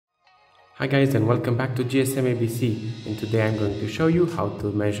Hi guys, and welcome back to GSM-ABC, and today I'm going to show you how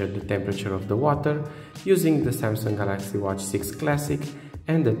to measure the temperature of the water using the Samsung Galaxy Watch 6 Classic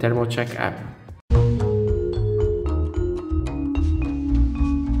and the ThermoCheck app.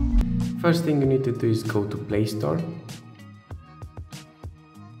 First thing you need to do is go to Play Store,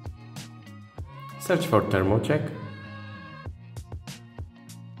 search for ThermoCheck,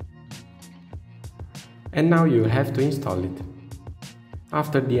 and now you will have to install it.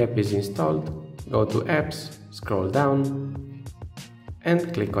 After the app is installed, go to Apps, scroll down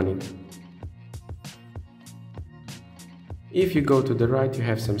and click on it. If you go to the right, you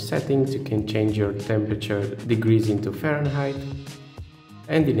have some settings. You can change your temperature degrees into Fahrenheit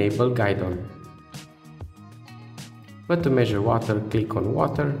and enable Guide On. But to measure water, click on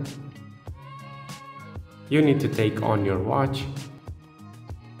Water. You need to take on your watch,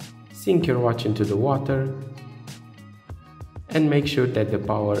 sink your watch into the water, and make sure that the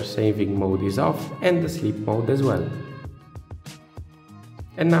power saving mode is off and the sleep mode as well.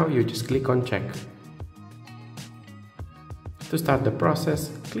 And now you just click on Check. To start the process,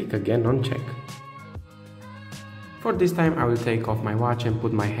 click again on Check. For this time I will take off my watch and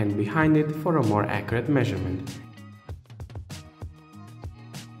put my hand behind it for a more accurate measurement.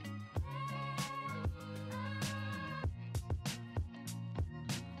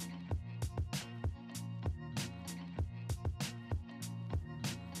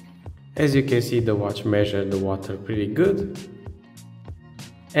 As you can see, the watch measured the water pretty good.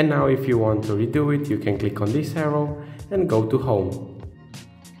 And now if you want to redo it, you can click on this arrow and go to Home.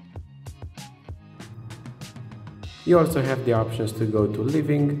 You also have the options to go to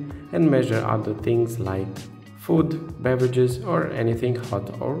Living and measure other things like food, beverages, or anything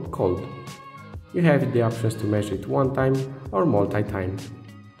hot or cold. You have the options to measure it one time or multi-time.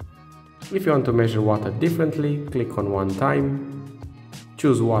 If you want to measure water differently, click on one time.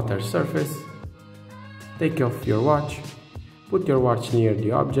 Choose water surface, take off your watch, put your watch near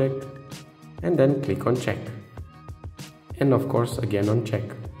the object, and then click on Check. And of course again on Check.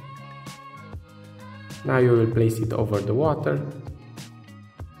 Now you will place it over the water.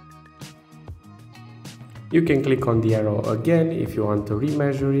 You can click on the arrow again if you want to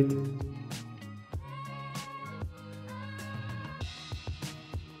remeasure it.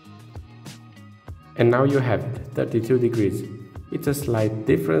 And now you have it, 32 degrees. It's a slight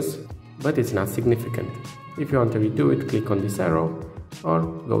difference, but it's not significant. If you want to redo it, click on this arrow or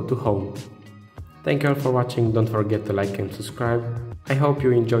go to Home. Thank you all for watching. Don't forget to like and subscribe. I hope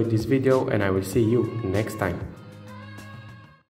you enjoyed this video and I will see you next time.